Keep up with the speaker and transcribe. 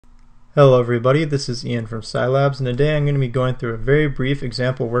Hello everybody, this is Ian from Sylabs, and today I'm going to be going through a very brief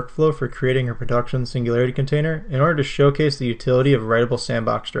example workflow for creating a production Singularity container in order to showcase the utility of writable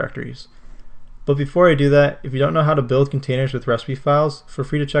sandbox directories. But before I do that, if you don't know how to build containers with recipe files, feel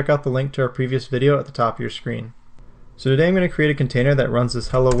free to check out the link to our previous video at the top of your screen. So today I'm going to create a container that runs this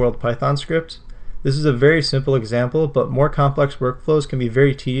Hello World Python script. This is a very simple example, but more complex workflows can be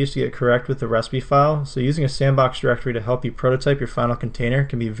very tedious to get correct with the recipe file, so using a sandbox directory to help you prototype your final container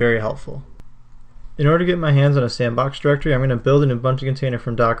can be very helpful. In order to get my hands on a sandbox directory, I'm going to build an Ubuntu container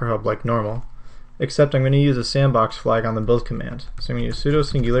from Docker Hub like normal, except I'm going to use a sandbox flag on the build command. So I'm going to use sudo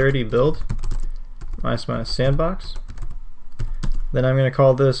singularity build -- sandbox. Then I'm going to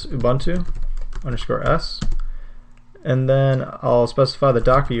call this Ubuntu _s. And then I'll specify the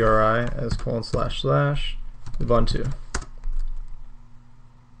Docker URI as //Ubuntu.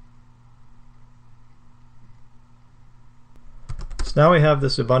 So now we have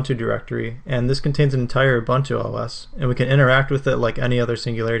this Ubuntu directory, and this contains an entire Ubuntu OS, and we can interact with it like any other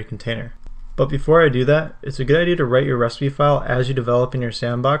Singularity container. But before I do that, it's a good idea to write your recipe file as you develop in your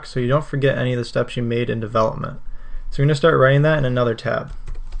sandbox so you don't forget any of the steps you made in development. So we're going to start writing that in another tab.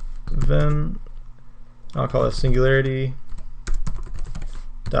 Vim, I'll call it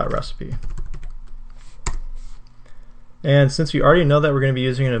singularity.recipe. And since we already know that we're going to be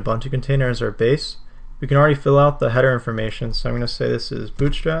using an Ubuntu container as our base, we can already fill out the header information. So I'm going to say this is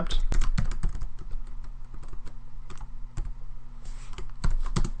bootstrapped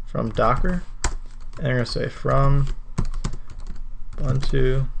from Docker, and I'm going to say from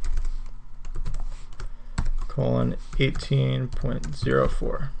Ubuntu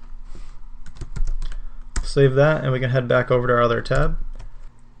 :18.04. Save that, and we can head back over to our other tab.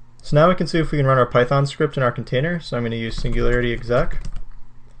 So now we can see if we can run our Python script in our container. So I'm going to use singularity exec,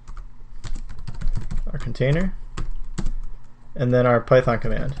 our container, and then our Python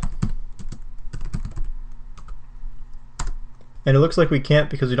command. And it looks like we can't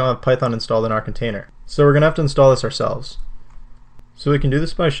because we don't have Python installed in our container. So we're going to have to install this ourselves. So we can do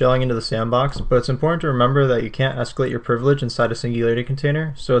this by shelling into the sandbox, but it's important to remember that you can't escalate your privilege inside a Singularity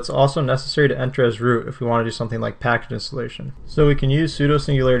container, so it's also necessary to enter as root if we want to do something like package installation. So we can use sudo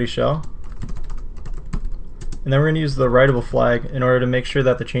singularity shell, and then we're going to use the writable flag in order to make sure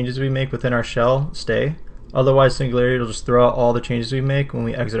that the changes we make within our shell stay. Otherwise Singularity will just throw out all the changes we make when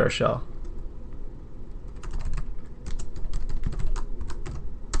we exit our shell.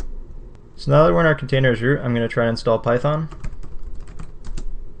 So now that we're in our container as root, I'm going to try to install Python.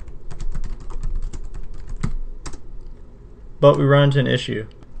 But we run into an issue.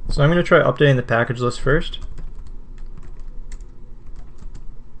 So I'm going to try updating the package list first.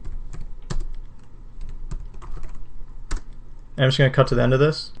 And I'm just going to cut to the end of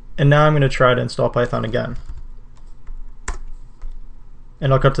this. And now I'm going to try to install Python again.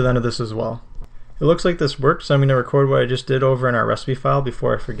 And I'll cut to the end of this as well. It looks like this worked, so I'm going to record what I just did over in our recipe file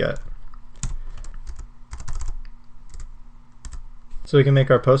before I forget. So we can make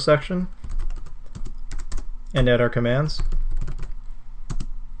our post section and add our commands.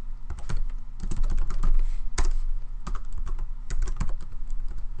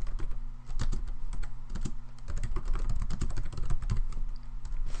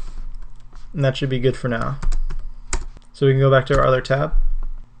 And that should be good for now. So we can go back to our other tab.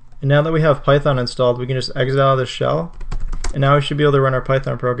 And now that we have Python installed, we can just exit out of this shell. And now we should be able to run our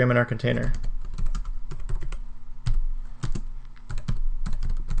Python program in our container.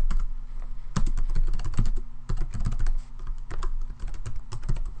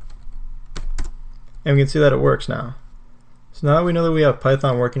 And we can see that it works now. So now that we know that we have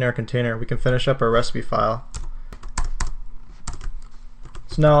Python working in our container, we can finish up our recipe file.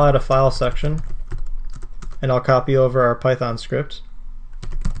 So now I'll add a file section, and I'll copy over our Python script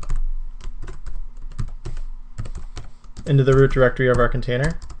into the root directory of our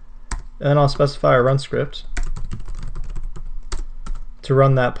container, and then I'll specify a run script to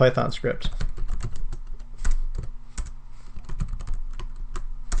run that Python script.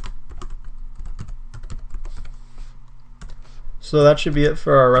 So that should be it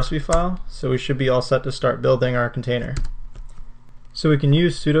for our recipe file, so we should be all set to start building our container. So we can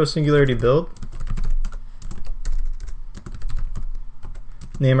use sudo singularity build,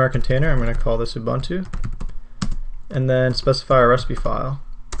 name our container, I'm going to call this Ubuntu, and then specify our recipe file.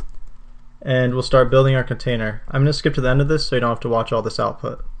 And we'll start building our container. I'm going to skip to the end of this so you don't have to watch all this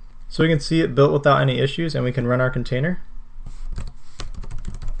output. So we can see it built without any issues, and we can run our container.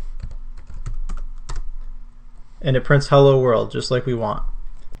 And it prints hello world just like we want.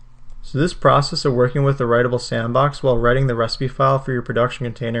 So this process of working with a writable sandbox while writing the recipe file for your production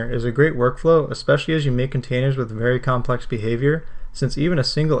container is a great workflow, especially as you make containers with very complex behavior since even a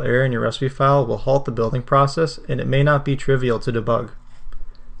single error in your recipe file will halt the building process and it may not be trivial to debug.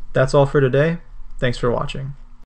 That's all for today. Thanks for watching.